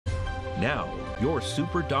Now, your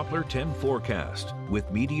Super Doppler 10 forecast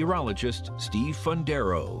with meteorologist Steve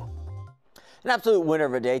Fundaro. An absolute winner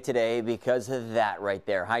of a day today because of that right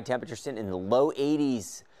there. High temperature sitting in the low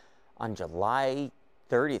 80s on July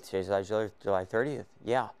 30th. Today's July 30th.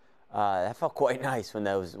 Yeah, that felt quite nice when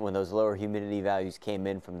those lower humidity values came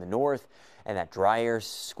in from the north and that dry air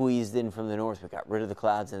squeezed in from the north. We got rid of the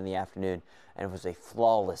clouds in the afternoon, and it was a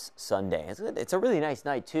flawless Sunday. It's a really nice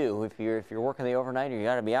night too. If you're working the overnight or you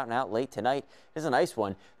got to be out and out late tonight, it's a nice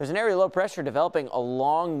one. There's an area of low pressure developing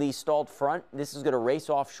along the stalled front. This is going to race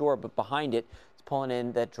offshore, but behind it, it's pulling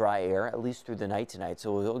in that dry air at least through the night tonight.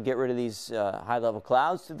 So we'll get rid of these high-level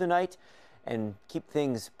clouds through the night and keep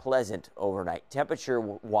things pleasant overnight.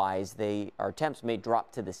 Temperature-wise, our temps may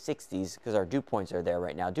drop to the 60s because our dew points are there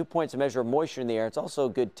right now. Dew points a measure of moisture in the air. It's also a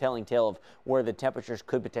good telling tale of where the temperatures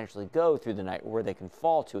could potentially go through the night, where they can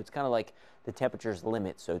fall to. It's kind of like the temperature's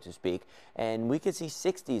limit, so to speak. And we could see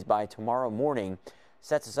 60s by tomorrow morning.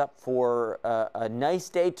 Sets us up for a nice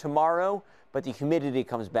day tomorrow, but the humidity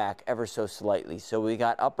comes back ever so slightly. So we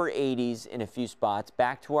got upper 80s in a few spots,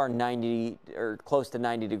 back to our 90 or close to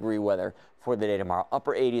 90 degree weather for the day tomorrow.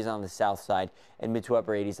 Upper 80s on the south side and mid to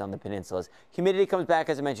upper 80s on the peninsulas. Humidity comes back,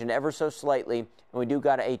 as I mentioned, ever so slightly, and we do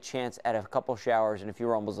got a chance at a couple showers and a few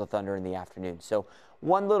rumbles of thunder in the afternoon. So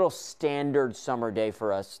one little standard summer day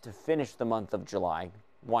for us to finish the month of July.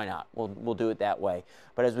 Why not? We'll do it that way.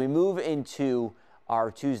 But as we move into our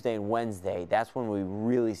Tuesday and Wednesday, that's when we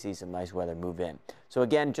really see some nice weather move in. So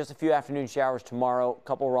again, just a few afternoon showers tomorrow, a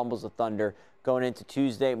couple rumbles of thunder. Going into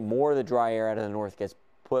Tuesday, more of the dry air out of the north gets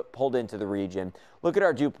pulled into the region. Look at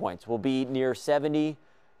our dew points. We'll be near 70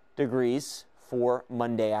 degrees for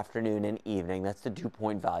Monday afternoon and evening. That's the dew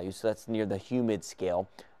point value, so that's near the humid scale,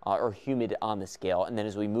 or humid on the scale. And then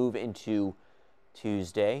as we move into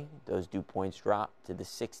Tuesday, those dew points drop to the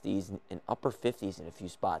 60s and upper 50s in a few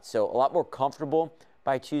spots. So a lot more comfortable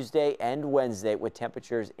by Tuesday and Wednesday with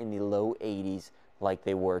temperatures in the low 80s like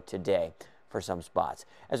they were today for some spots.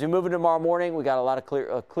 As we move into tomorrow morning, we got a lot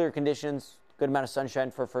of clear conditions, good amount of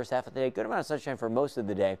sunshine for the first half of the day, good amount of sunshine for most of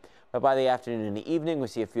the day. But by the afternoon and the evening, we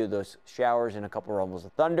see a few of those showers and a couple rumbles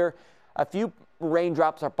of thunder. A few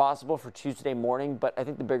raindrops are possible for Tuesday morning, but I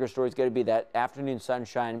think the bigger story is going to be that afternoon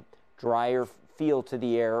sunshine, drier feel to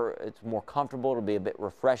the air. It's more comfortable. It'll be a bit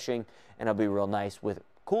refreshing, and it'll be real nice with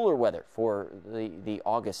cooler weather for the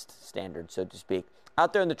August standard, so to speak.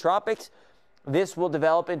 Out there in the tropics, this will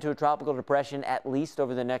develop into a tropical depression at least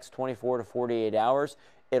over the next 24 to 48 hours.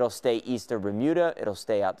 It'll stay east of Bermuda. It'll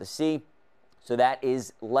stay out to sea. So that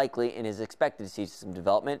is likely and is expected to see some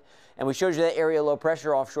development. And we showed you that area of low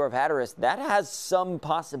pressure offshore of Hatteras. That has some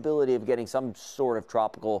possibility of getting some sort of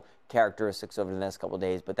tropical characteristics over the next couple of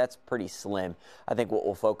days, but that's pretty slim. I think what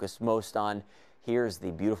we'll focus most on here is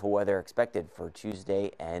the beautiful weather expected for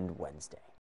Tuesday and Wednesday.